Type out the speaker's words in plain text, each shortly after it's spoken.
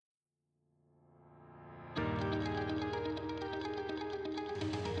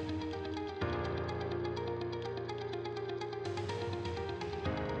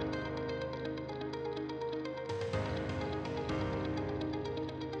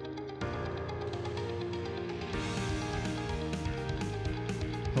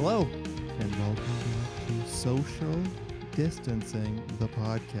Hello, and welcome back to Social Distancing, the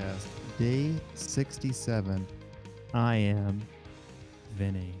podcast, day 67. I am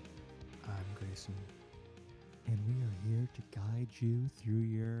Vinny, I'm Grayson. and we are here to guide you through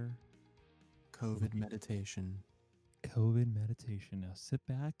your COVID meditation. COVID meditation. Now sit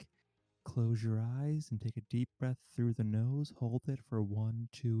back, close your eyes, and take a deep breath through the nose. Hold it for 1,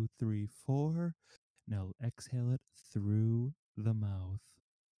 2, 3, 4. Now exhale it through the mouth.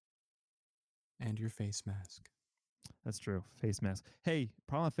 And your face mask. That's true. Face mask. Hey,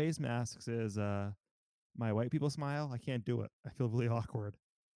 problem with face masks is my white people smile. I can't do it. I feel really awkward.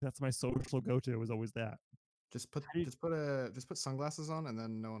 That's my social go-to. Is always that. Just put sunglasses on, and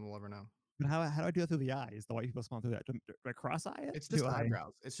then no one will ever know. But how do I do that through the eyes? The white people smile through that. Do I cross-eye it? It's just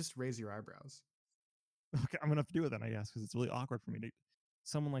eyebrows. It's just raise your eyebrows. Okay, I'm gonna have to do it then, I guess, because it's really awkward for me to.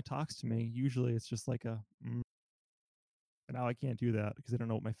 Someone like talks to me. Usually, it's just like a. But now I can't do that because I don't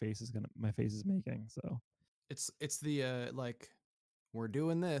know what my face is making. So It's the like we're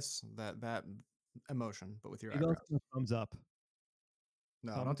doing this that emotion, but with your maybe I'll eyebrows. do a thumbs up.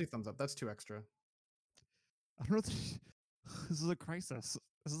 No, Thumb? don't do thumbs up. That's too extra. I don't know. This is a crisis.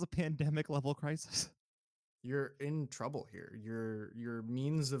 This is a pandemic level crisis. You're in trouble here. Your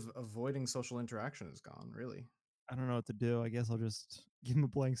means of avoiding social interaction is gone. Really, I don't know what to do. I guess I'll just give him a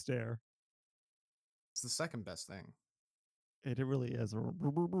blank stare. it's the second best thing. It really is. It's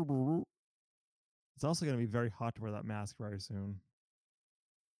also going to be very hot to wear that mask very soon.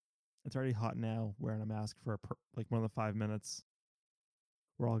 It's already hot now wearing a mask for like more than 5 minutes.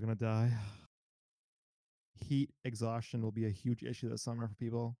 We're all going to die. Heat exhaustion will be a huge issue this summer for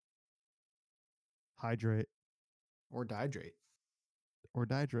people. Hydrate Or dehydrate. or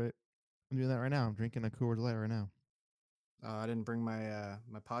dehydrate. I'm doing that right now. I'm drinking a Coors Light right now. I didn't bring my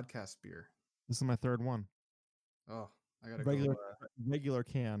my podcast beer. This is my third one. Oh, I gotta Regular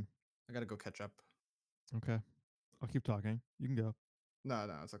can. I gotta go catch up. Okay. I'll keep talking. You can go. No,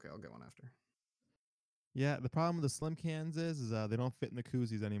 it's okay. I'll get one after. Yeah, the problem with the slim cans is they don't fit in the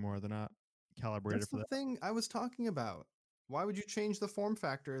koozies anymore. They're not calibrated That's for the that. thing I was talking about. Why would you change the form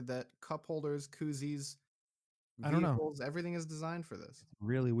factor that cup holders, koozies, I don't know. vehicles, everything is designed for this? It's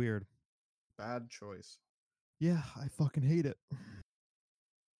really weird. Bad choice. Yeah, I fucking hate it.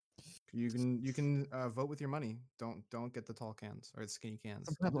 You can vote with your money. Don't get the tall cans or the skinny cans.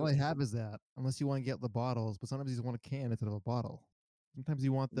 Sometimes all I have is that, unless you want to get the bottles, but sometimes you just want a can instead of a bottle. Sometimes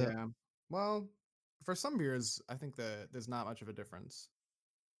you want the. Yeah. Well, for some beers, I think that there's not much of a difference.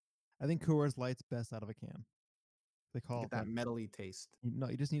 I think Coors Light's best out of a can. They call Get it that metally taste. No,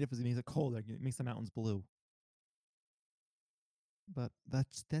 you just need it because it makes it colder. It makes the mountains blue. But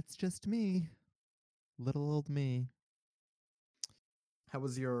that's just me, little old me. How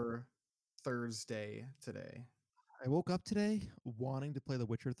was your Thursday today? I woke up today wanting to play The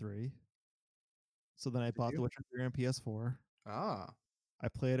Witcher 3. So then I bought you? The Witcher 3 on PS4. Ah, I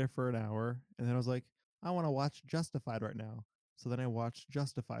played it for an hour, and then I was like, I want to watch Justified right now. So then I watched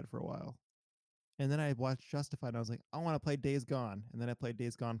Justified for a while. And then I watched Justified, and I was like, I want to play Days Gone. And then I played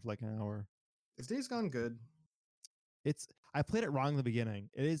Days Gone for like an hour. is Days Gone good? I played it wrong in the beginning.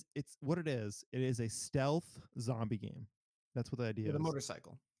 It's what it is. It is a stealth zombie game. That's what the idea Yeah, the is.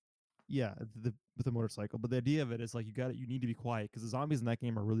 motorcycle. Yeah, with the motorcycle. But the idea of it is like you need to be quiet because the zombies in that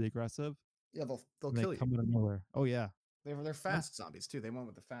game are really aggressive. Yeah, they'll And they kill you. come out of nowhere. Oh yeah. They're fast zombies too. They went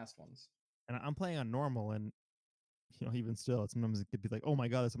with the fast ones. And I'm playing on normal, and even still, sometimes it could be like, oh my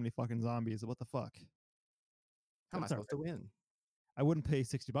god, there's so many fucking zombies. What the fuck? How am I supposed to win? I wouldn't pay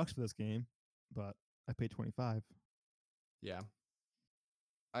 $60 for this game, but I paid 25. Yeah.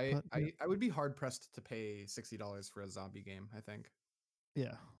 I would be hard pressed to pay $60 for a zombie game, I think.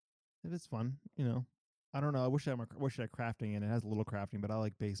 Yeah, it is fun. I don't know. I wish I had crafting in it. It has a little crafting, but I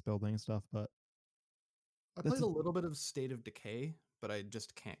like base building and stuff. But I played a little bit of State of Decay, but I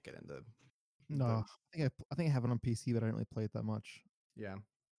just can't get into. No, I think I have it on PC, but I didn't really play it that much. Yeah,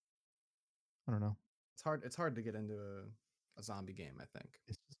 I don't know. It's hard to get into a zombie game, I think.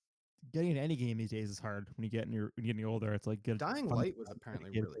 It's just getting into any game these days is hard when you're getting older. It's like Dying Light was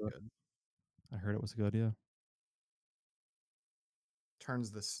apparently really good. I heard it was good. Yeah, turns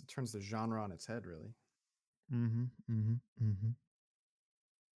the genre on its head, really.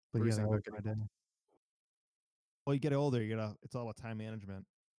 But yeah, that well, you get older, it's all about time management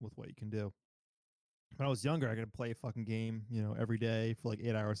with what you can do. When I was younger, I could play a fucking game, every day for like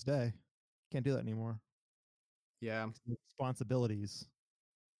 8 hours a day. Can't do that anymore. Yeah. Responsibilities,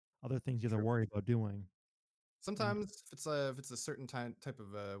 other things you have to worry about doing. Sometimes if it's a certain type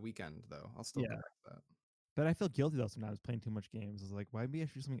of weekend, though, I'll still go back to that. But I feel guilty though sometimes playing too much games. It's like, why maybe I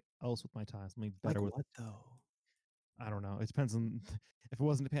should do something else with my time, something better with what though? I don't know. It depends on if it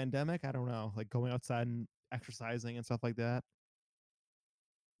wasn't a pandemic, I don't know, like going outside and exercising and stuff like that.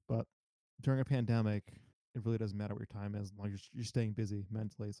 But during a pandemic, it really doesn't matter what your time is as long as you're staying busy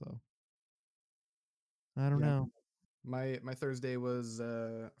mentally. So I don't Yeah, know. my Thursday was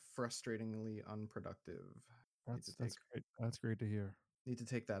frustratingly unproductive. Need to take That's great. That's great to hear. need to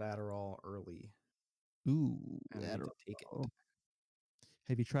take that Adderall early, Ooh, and I need to take it. Adderall.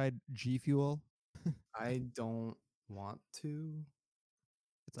 Have you tried G Fuel? I don't want to.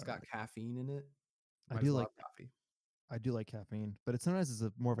 It's It's all got right. caffeine in it. I Might as do well like have coffee. I do like caffeine, but it sometimes is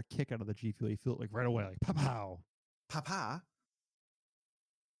a more of a kick out of the G Fuel. You feel it like right away, like pow pow. Papa,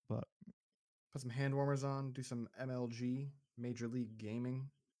 But put some hand warmers on. Do some MLG, Major League Gaming,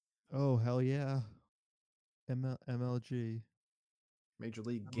 oh hell yeah, MLG. Major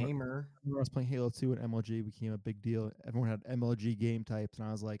League remember, Gamer. I remember I was playing Halo 2 and MLG became a big deal. Everyone had MLG game types, and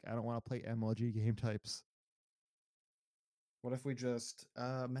I was like, I don't want to play MLG game types. What if we just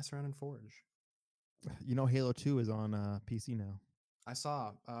mess around and Forge? You know, Halo 2 is on PC now. I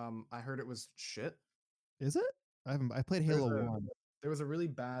saw. I heard it was shit. Is it? I played There's Halo a 1. there was a really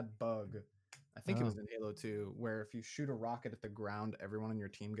bad bug. I think it Oh, was in Halo 2, where if you shoot a rocket at the ground, everyone on your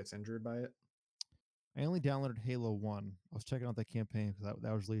team gets injured by it. I only downloaded Halo 1. I was checking out the campaign because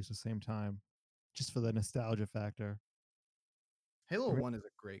that was released at the same time, just for the nostalgia factor. Halo Re- 1 is a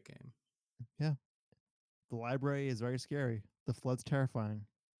great game. Yeah, the library is very scary. The flood's terrifying.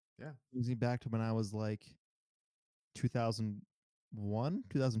 Yeah. Brings me back to when I was like 2001,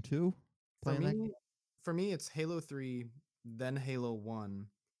 2002 For playing that me, game. for me, it's Halo 3, then Halo 1,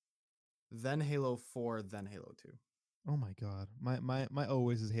 then Halo 4, then Halo 2. Oh my god. My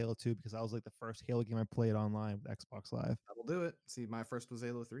always is Halo 2 because I was like the first Halo game I played online with Xbox Live. That'll do it. See, my first was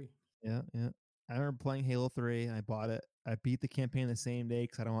Halo 3. Yeah, yeah. I remember playing Halo 3 and I bought it. I beat the campaign the same day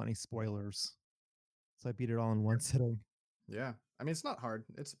because I don't want any spoilers. So I beat it all in one sitting. Yeah. I mean, it's not hard.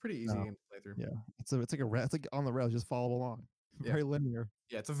 It's a pretty easy No. game to play through. Yeah. It's like on the rails, just follow along. Yeah. Very linear.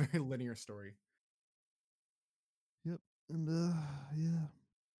 Yeah, it's a very linear story. Yep. And yeah.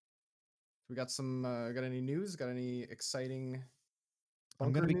 We got some got any news? Got any exciting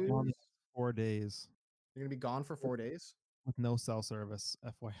I'm bunker gonna be gone news? 4 days You're gonna be gone for 4 days. with no cell service,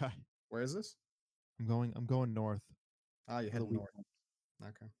 FYI. Where is this? I'm going north Ah, you're for the heading north.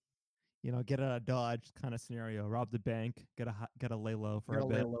 weekend. Okay. You know, get out of Dodge kind of scenario. Rob the bank, get a lay low for You're a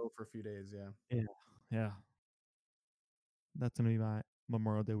gonna lay bit. low for a few days, yeah. Yeah. Yeah. That's gonna be my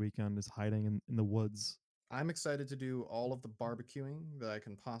Memorial Day weekend is hiding in the woods. I'm excited to do all of the barbecuing that I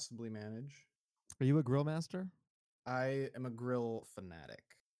can possibly manage. Are you a grill master? I am a grill fanatic.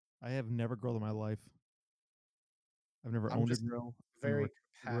 I have never grilled in my life. I've never I'm owned a just grill. I've never very grill.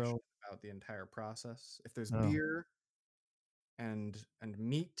 compassionate about the entire process. If there's No. beer and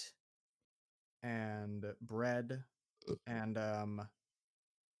meat and bread and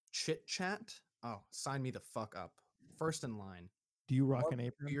chit chat, oh, sign me the fuck up. First in line. Do you rock Love an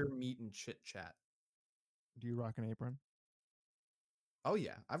apron? beer, meat, and chit chat. Do you rock an apron? Oh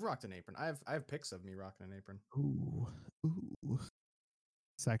yeah, I've rocked an apron. I have pics of me rocking an apron. Ooh, ooh,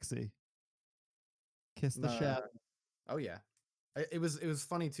 sexy. Kiss the Uh, shadow. oh yeah, it was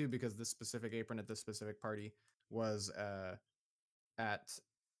funny too because this specific apron at this specific party was at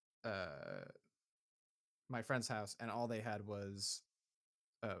my friend's house, and all they had was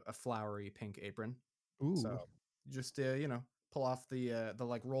a flowery pink apron. Ooh, So just pull off the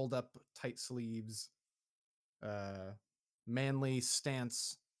like rolled up tight sleeves, manly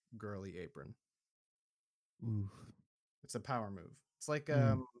stance, girly apron. ooh. It's a power move. It's like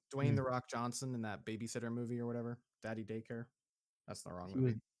Mm, Dwayne mm. the Rock Johnson in that Babysitter movie or whatever, Daddy Daycare. That's the wrong He was,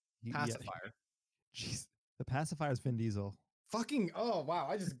 movie. yeah. Pacifier. Jeez, the pacifier is Vin Diesel. Fucking oh wow!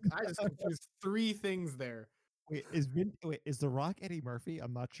 I just confused three things there. Wait, is The Rock Eddie Murphy?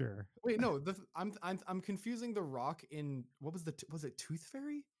 I'm not sure. Wait, no, I'm confusing the Rock in what was was it Tooth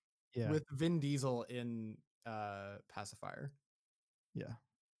Fairy? Yeah, With Vin Diesel in Pacifier. yeah.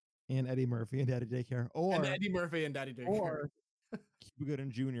 And Eddie Murphy and Daddy Daycare, And or Eddie Murphy and Daddy Daycare. or Cuba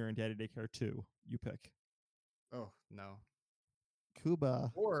Gooding Jr. and Daddy Daycare 2. You pick. Oh no.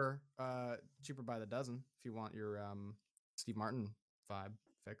 Cuba. Or Cheaper by the Dozen if you want your Steve Martin vibe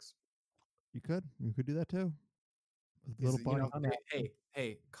fix. You could do that too. With He's, little Bonnie Hunt.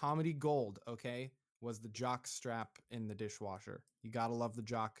 hey, comedy gold, okay? Was the jock strap in the dishwasher. You gotta love the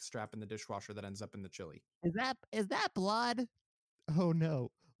jock strap in the dishwasher that ends up in the chili. Is that blood? Oh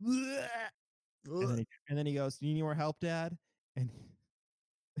no. And then he goes, "Do you need more help, Dad?" And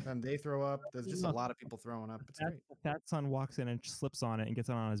And they throw up. There's just a lot of people throwing up. It's great. the fat son walks in and slips on it and gets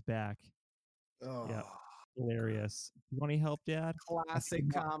it on his back. Oh, Yeah, hilarious. You want any help, Dad? classic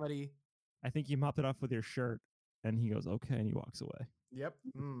comedy. I think you mopped it off with your shirt. And he goes, okay, and he walks away. Yep.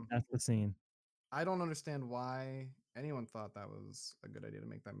 That's the scene. I don't understand why anyone thought that was a good idea to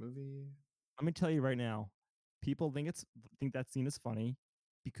make that movie. Let me tell you right now, people think that scene is funny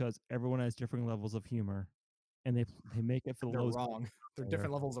because everyone has different levels of humor, and they make it for the They're lowest wrong. They're there.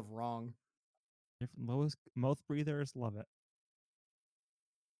 different levels of wrong. Different lowest mouth breathers love it.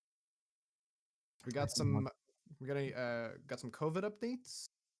 We I got see one. some. We got some COVID updates.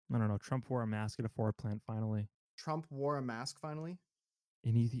 I don't know. Trump wore a mask at a Ford plant finally, Trump wore a mask finally.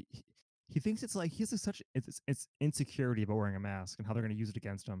 and he thinks it's like he's such it's insecurity about wearing a mask and how they're going to use it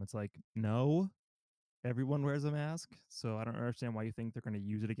against him. It's like no, everyone wears a mask, so I don't understand why you think they're going to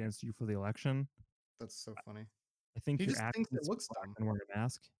use it against you for the election. That's so funny. I think He your just thinks actions it looks black dumb. and wearing a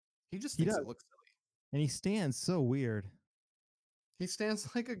mask. He just He thinks does, it looks silly. and he stands so weird. He stands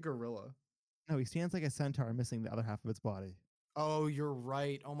like a gorilla. No, he stands like a centaur missing the other half of its body. Oh, you're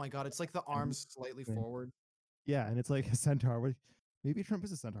right. Oh my god, it's like the And arms slightly forward. yeah, and it's like a centaur. Maybe Trump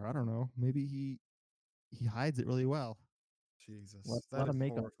is a centaur. I don't know. Maybe he hides it really well. Jesus, that Lot is of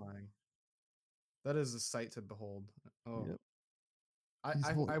makeup. horrifying. That is a sight to behold. Oh, Yep. I, He's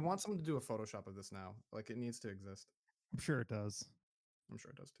I whole, I want someone to do a Photoshop of this now. Like it needs to exist. I'm sure it does. I'm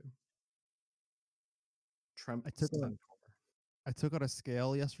sure it does too. Trump I took a centaur. I took out a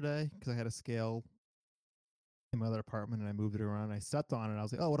scale yesterday because I had a scale in my other apartment and I moved it around. And I stepped on it. And I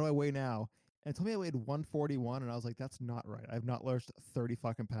was like, oh, what do I weigh now? And it told me I weighed 141, and I was like, that's not right. I've not lost 30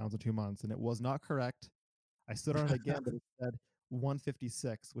 fucking pounds in 2 months, and it was not correct. I stood on it again, but it said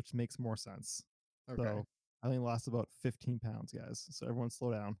 156, which makes more sense. Okay. So I only lost about 15 pounds, guys. So everyone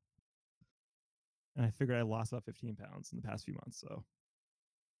slow down. And I figured I lost about 15 pounds in the past few months. So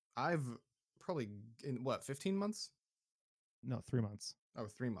I've probably in what 15 months? no, 3 months. Oh,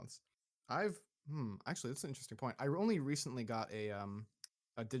 3 months. I've actually that's an interesting point. I only recently got a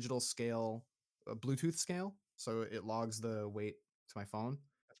digital scale, a Bluetooth scale, so it logs the weight to my phone.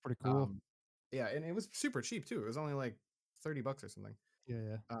 That's pretty cool. Um, yeah, and it was super cheap too. It was only like $30 or something. Yeah,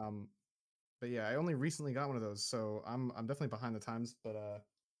 yeah. But yeah, I only recently got one of those, so I'm definitely behind the times. But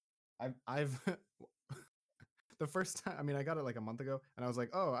I've the first time, I mean, I got it like a month ago, and I was like,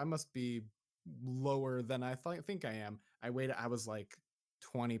 oh, I must be lower than I think I am. I was like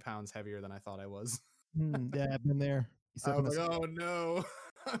 20 pounds heavier than I thought I was. Yeah, I've been there. You I step on was a like, scale. oh no,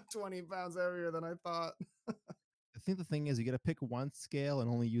 I'm 20 pounds heavier than I thought. I think the thing is you got to pick one scale and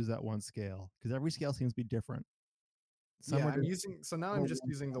only use that one scale because every scale seems to be different. Some Yeah, are I'm just using, so now more I'm just one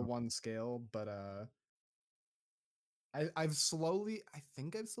using the pound. one scale, but I think I've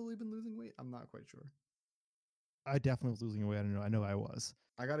slowly been losing weight. I'm not quite sure. I definitely was losing weight. I know I was.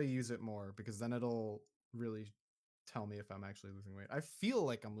 I got to use it more because then it'll really tell me if I'm actually losing weight. I feel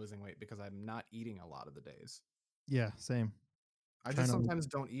like I'm losing weight because I'm not eating a lot of the days. Yeah, same. I Trying just to sometimes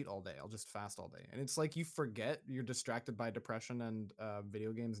don't eat all day. I'll just fast all day. And it's like you forget, you're distracted by depression and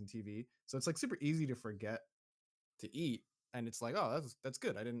video games and TV. So it's like super easy to forget to eat. And it's like, oh, that's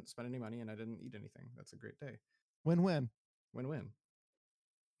good. I didn't spend any money and I didn't eat anything. That's a great day. win-win. Win-win.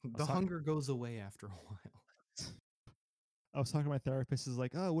 I The was talking hunger goes away after a while. I was talking to my therapist. Is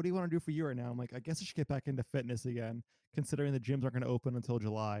like, oh, what do you want to do for you right now? I'm like, I guess I should get back into fitness again, considering the gyms aren't going to open until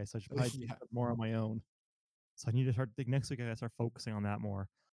July. So I should probably do Yeah. stuff more on my own. So I need to start like next week. I gotta start focusing on that more.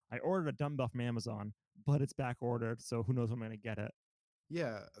 I ordered a dumbbell from Amazon, but it's back ordered, so who knows when I'm gonna get it.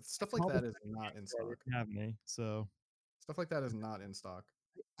 Yeah. Stuff I like called the that is not in store, they stock. didn't have me. So Stuff like that is not in stock.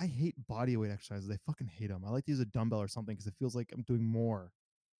 I hate body weight exercises. I fucking hate them. I like to use a dumbbell or something because it feels like I'm doing more,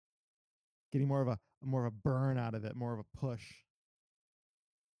 getting more of a burn out of it, more of a push.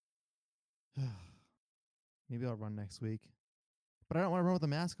 Maybe I'll run next week, but I don't want to run with a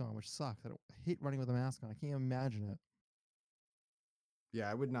mask on, which sucks. I hate running with a mask on. I can't even imagine it. Yeah,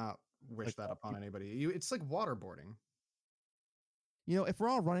 I would not wish Like, that upon anybody. It's like waterboarding. if we're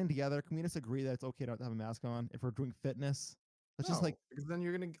all running together, can we just agree that it's okay not to have a mask on if we're doing fitness? Let's just like No, because then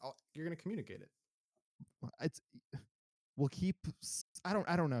you're gonna communicate it. it's we'll keep. I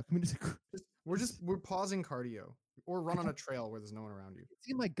don't know. Can we just? We're pausing cardio or run on a trail where there's no one around you.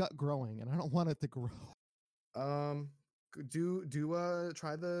 See my gut growing, and I don't want it to grow. Um,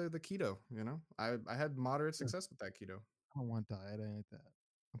 try the keto. You know, I had moderate success with that keto. I don't want dieting like that.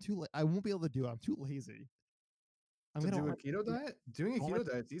 I'm too. I won't be able to do it. I'm too lazy. I'm To gonna. do a Want keto my, diet, doing a I want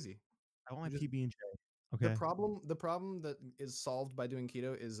keto diet's easy. I want You my just PB and J. Okay. the problem that is solved by doing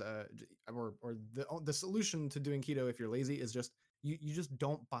keto is or the solution to doing keto if you're lazy is just you just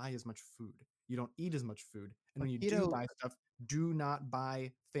don't buy as much food. You don't eat as much food, and But when you do keto, buy stuff, do not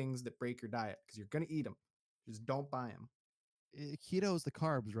buy things that break your diet because you're gonna eat them. Just don't buy them. keto is the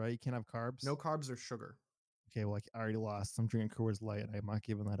carbs, right? You can't have carbs. No carbs or sugar. Okay. Well, I already lost. I'm drinking Coors Light. I'm not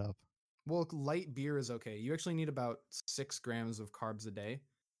giving that up. Well, light beer is okay. You actually need about 6 grams of carbs a day.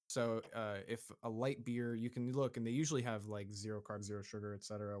 So if a light beer, you can look, and they usually have like 0 carbs, 0 sugar,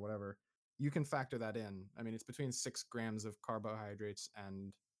 etc., whatever. You can factor that in. I mean, it's between 6 grams of carbohydrates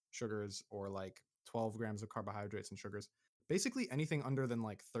and sugars, or like 12 grams of carbohydrates and sugars. Basically, anything under than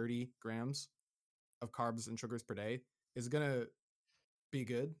like 30 grams of carbs and sugars per day is gonna be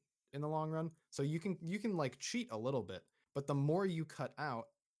good in the long run. So you can like cheat a little bit, but the more you cut out,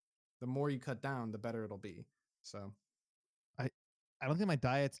 the more you cut down, the better it'll be. So I I don't think my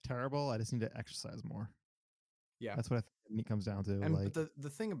diet's terrible. I just need to exercise more. yeah. That's what I think it comes down to. And Like, but the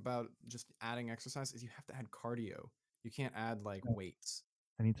thing about just adding exercise is you have to add cardio. You can't add like no, weights.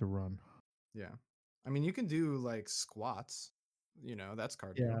 I need to run. Yeah. I mean, you can do like squats, that's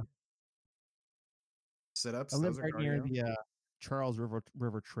cardio. Yeah, I Sit-ups, live those are right near cardio. the Charles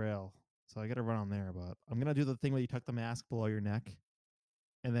River Trail, so I got to run on there. But I'm gonna do the thing where you tuck the mask below your neck,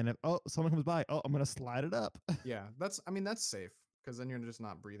 and then if someone comes by, I'm gonna slide it up. Yeah, that's safe because then you're just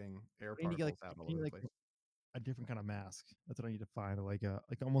not breathing air I need to get particles out all I need over the like place. a different kind of mask. That's what I need to find, like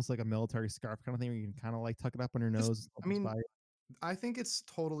almost like a military scarf kind of thing where you can kind of like tuck it up on your Just nose. I mean, I think it's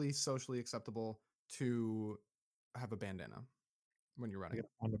totally socially acceptable to have a bandana when you're I running. gotta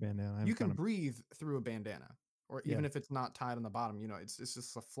find a bandana. I You haven't can found a breathe through a bandana, or yeah. even if it's not tied on the bottom, it's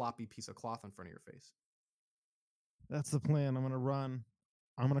just a floppy piece of cloth in front of your face. That's the plan. I'm gonna run.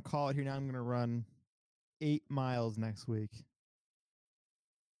 I'm gonna call it here now. I'm gonna run 8 miles next week.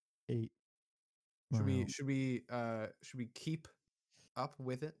 8 Should we miles. should we should we keep up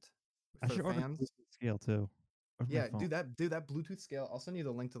with it I for the should order a fans? Bluetooth scale too. Where's my Yeah, phone? do that Bluetooth scale. I'll send you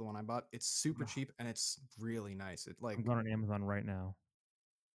the link to the one I bought. It's super cheap and it's really nice. It I'm like going on Amazon right now.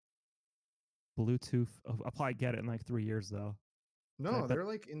 Bluetooth. I'll probably get it in like 3 years though. I no, bet they're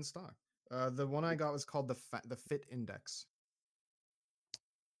like in stock. The one I got was called the Fit Index.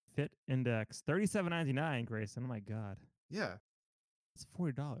 Fit Index 37.99. Grayson. Oh my god, Yeah, it's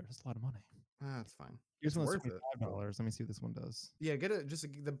 $40. That's a lot of money. that's fine. Here's It's one that's worth it. $25. Let me see what this one does. Yeah, get it. Just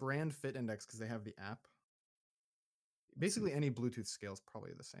the brand Fit Index because they have the app. Let's see. Basically, any Bluetooth scale is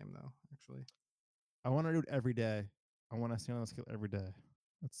probably the same though. Actually, I want to do it every day. I want to stand on the scale every day.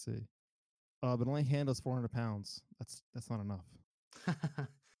 Let's see. But only handles 400 pounds. That's not enough. The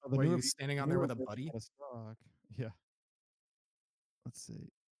what are newer, you standing on there newer with a version buddy? out of stock. Yeah. Let's see.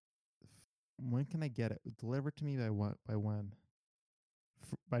 When can I get it? Delivered to me by what? By when?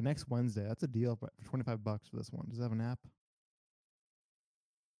 By next Wednesday. That's a deal. But for $25 for this one. Does it have an app?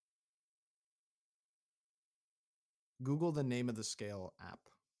 Google the name of the scale app.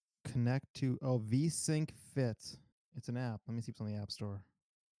 Connect to VSync Fit. It's an app. Let me see if it's on the App Store.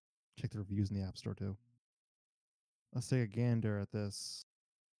 Check the reviews in the App Store too. Let's take a gander at this.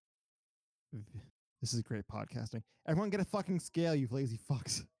 This is great podcasting. Everyone get a fucking scale, you lazy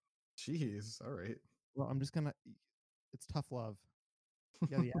fucks. Jeez, all right. Well, I'm just gonna. It's tough love.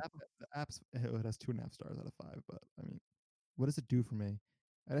 Yeah, the app's it has 2.5 stars out of 5. But I mean, what does it do for me?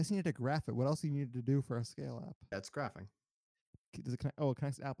 I just needed to graph it. What else do you need to do for a scale app? That's graphing. Does it connect? Oh, it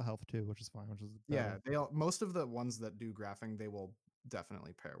connects to Apple Health too, which is fine. Which is Yeah, better. most of the ones that do graphing, they will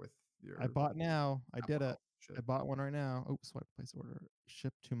definitely pair with I your bought now. I Apple did it. Health shit. I bought one right now. Oh, swipe place order.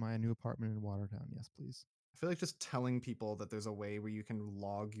 Ship to my new apartment in Watertown. Yes, please. I feel like just telling people that there's a way where you can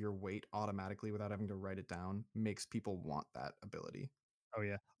log your weight automatically without having to write it down makes people want that ability. Oh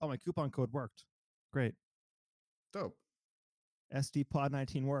yeah. Oh, my coupon code worked. Great. Dope. SD Pod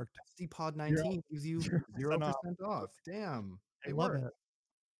 19 worked. SDPod 19 gives you 0% off. Damn. I love it.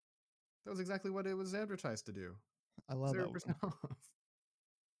 That was exactly what it was advertised to do. I love 0% it. off.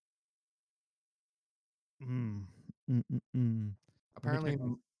 Mm. Mm, mm, mm. Let me check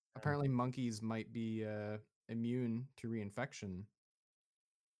Apparently monkeys might be immune to reinfection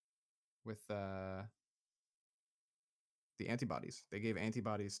with the antibodies. They gave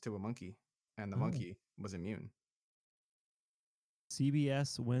antibodies to a monkey and the monkey was immune.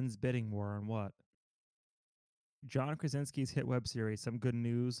 CBS wins bidding war on what? John Krasinski's hit web series, Some Good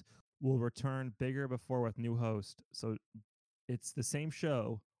News, will return bigger before with new host. So it's the same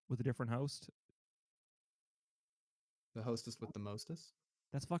show with a different host. The hostess with the mostest?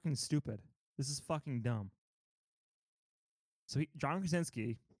 That's fucking stupid. This is fucking dumb. So John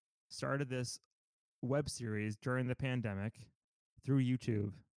Krasinski started this web series during the pandemic through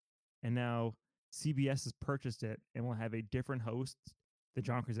YouTube, and now CBS has purchased it and will have a different host than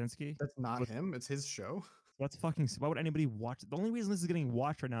John Krasinski. That's not him. It's his show. That's fucking. Why would anybody watch it? The only reason this is getting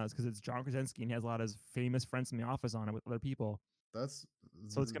watched right now is because it's John Krasinski and he has a lot of his famous friends from The Office on it with other people. That's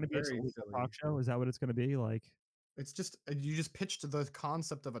So it's going to be a very talk silly. show. Is that what it's going to be like? It's just you just pitched the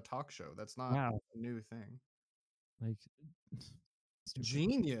concept of a talk show. That's not Wow. a new thing. Like, stupid.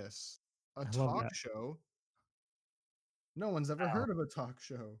 Genius. A I love talk that. show? No one's ever Wow, heard of a talk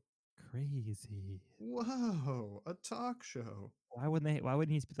show. crazy. Whoa, a talk show. Why wouldn't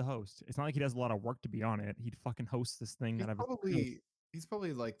he be the host? It's not like he does a lot of work to be on it. He'd fucking host this thing He's out of his house. probably he's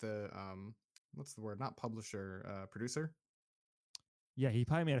probably like the what's the word? Not publisher, producer. Yeah, he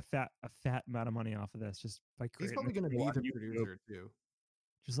probably made a fat amount of money off of this just by He's creating probably a gonna show be on the YouTube. producer too.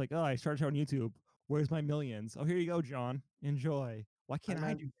 Just like, "Oh, I started a show on YouTube. Where's my millions? Oh, here you go, John. Enjoy." Why I can't I do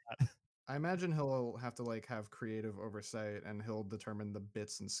imagine that? I imagine he'll have to like have creative oversight and he'll determine the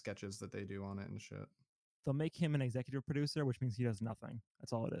bits and sketches that they do on it and shit. They'll make him an executive producer, which means he does nothing.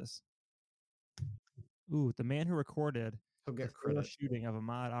 That's all it is. Ooh, the man who recorded He'll the get fatal credit. shooting of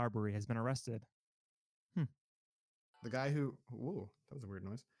Ahmaud Arbery has been arrested. Hmm. The guy who whoa, that was a weird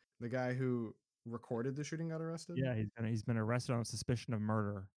noise. The guy who recorded the shooting got arrested? Yeah, he's been arrested on suspicion of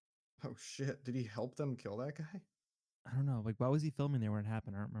murder. Oh shit. Did he help them kill that guy? I don't know. Like, why was he filming there when it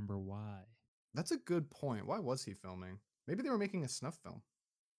happened? I don't remember why. That's a good point. Why was he filming? Maybe they were making a snuff film.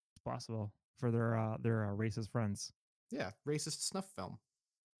 It's possible for their racist friends. Yeah, racist snuff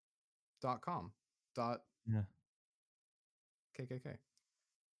film.com dot Yeah. KKK.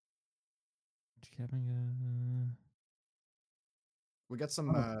 Having a We got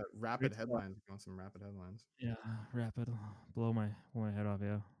some oh, rapid great stuff. headlines. If you want some rapid headlines. Yeah, rapid. Blow my head off.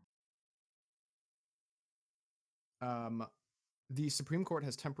 Yeah. Um, the Supreme Court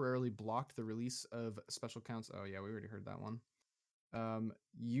has temporarily blocked the release of special counsel. Oh yeah, we already heard that one.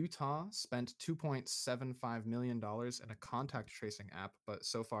 Utah spent $2.75 million in a contact tracing app, but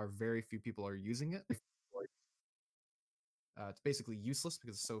so far very few people are using it. It's basically useless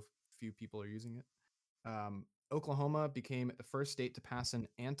because so few people are using it. Oklahoma became the first state to pass an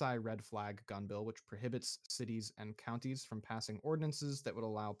anti-red flag gun bill, which prohibits cities and counties from passing ordinances that would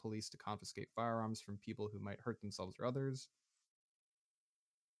allow police to confiscate firearms from people who might hurt themselves or others.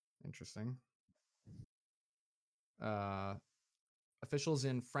 Interesting. Officials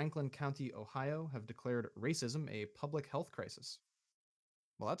in Franklin County, Ohio, have declared racism a public health crisis.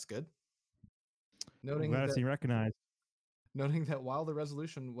 Well, that's good. I'm glad it's being recognized. Noting that while the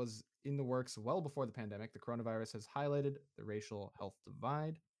resolution was in the works well before the pandemic, the coronavirus has highlighted the racial health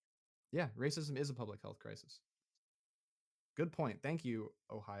divide. Yeah, racism is a public health crisis. Good point. Thank you,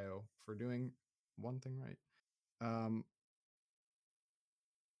 Ohio, for doing one thing right.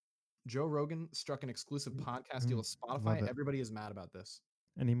 Joe Rogan struck an exclusive podcast deal with Love Spotify. it. Everybody is mad about this.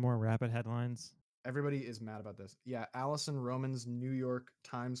 Any more rapid headlines? Everybody is mad about this. Yeah, Allison Roman's New York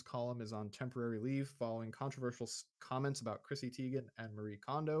Times column is on temporary leave following controversial comments about Chrissy Teigen and Marie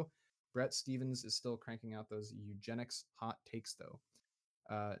Kondo. Brett Stevens is still cranking out those eugenics hot takes, though.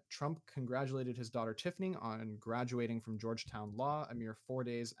 Trump congratulated his daughter Tiffany on graduating from Georgetown Law a mere 4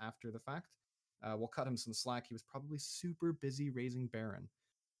 days after the fact. We'll cut him some slack. He was probably super busy raising Barron.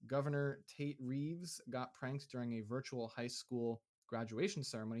 Governor Tate Reeves got pranked during a virtual high school graduation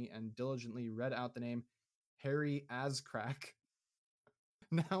ceremony and diligently read out the name Harry Ascrack.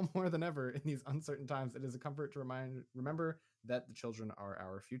 Now more than ever in these uncertain times, it is a comfort to remember that the children are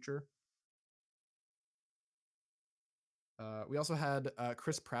our future. We also had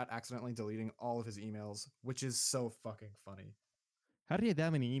Chris Pratt accidentally deleting all of his emails, which is so fucking funny. How do you have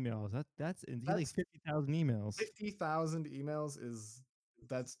that many emails? That's he had like 50,000 emails. 50,000 emails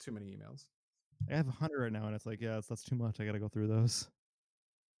that's too many emails. I have 100 right now, and it's like, yeah, that's too much. I got to go through those.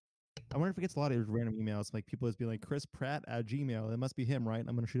 I wonder if he gets a lot of random emails, like people just being like, Chris Pratt at Gmail. It must be him, right?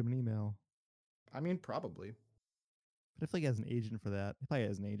 I'm going to shoot him an email. I mean, probably. But if like he has an agent for that, he probably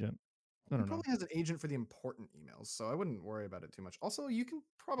has an agent. I He don't know. probably has an agent for the important emails, so I wouldn't worry about it too much. Also, you can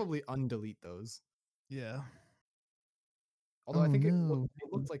probably undelete those. Yeah. Although I think it no.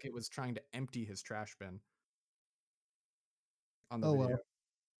 looked like it was trying to empty his trash bin on the Oh video. well.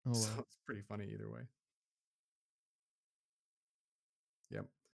 Oh So well. it's pretty funny either way. Yep.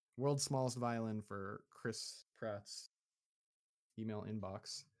 World's smallest violin for Chris Pratt's email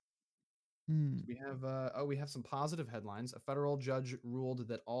inbox. We have some positive headlines. A federal judge ruled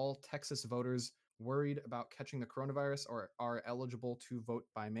that all Texas voters worried about catching the coronavirus are eligible to vote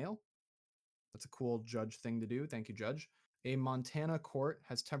by mail. That's a cool judge thing to do. Thank you, Judge. A Montana court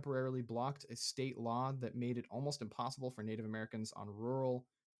has temporarily blocked a state law that made it almost impossible for Native Americans on rural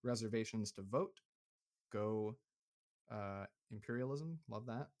reservations to vote. Go imperialism. Love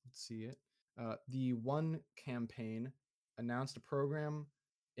that. Let's see it. The One campaign announced a program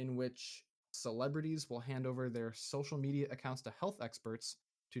in which celebrities will hand over their social media accounts to health experts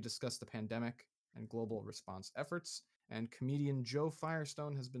to discuss the pandemic and global response efforts. And comedian Joe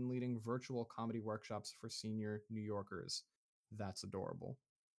Firestone has been leading virtual comedy workshops for senior New Yorkers. That's adorable.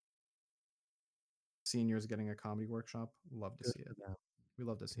 Seniors getting a comedy workshop. Love to see it. We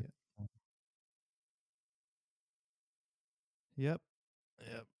love to see it. Yep.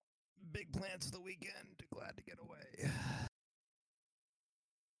 Yep. Big plans for the weekend. Glad to get away.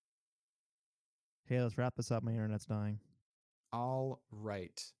 Hey, let's wrap this up. My internet's dying. All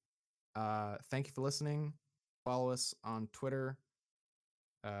right. Thank you for listening. Follow us on Twitter.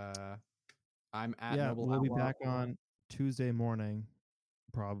 I'm at Yeah, Noble we'll be Outlaw. back on Tuesday morning,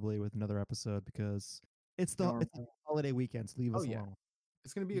 probably with another episode because it's the holiday weekend. So leave Oh us yeah, alone.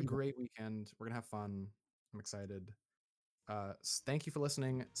 it's gonna be a Leave us- great weekend. We're gonna have fun. I'm excited. Thank you for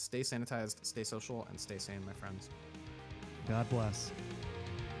listening. Stay sanitized, stay social, and stay sane, my friends. God bless.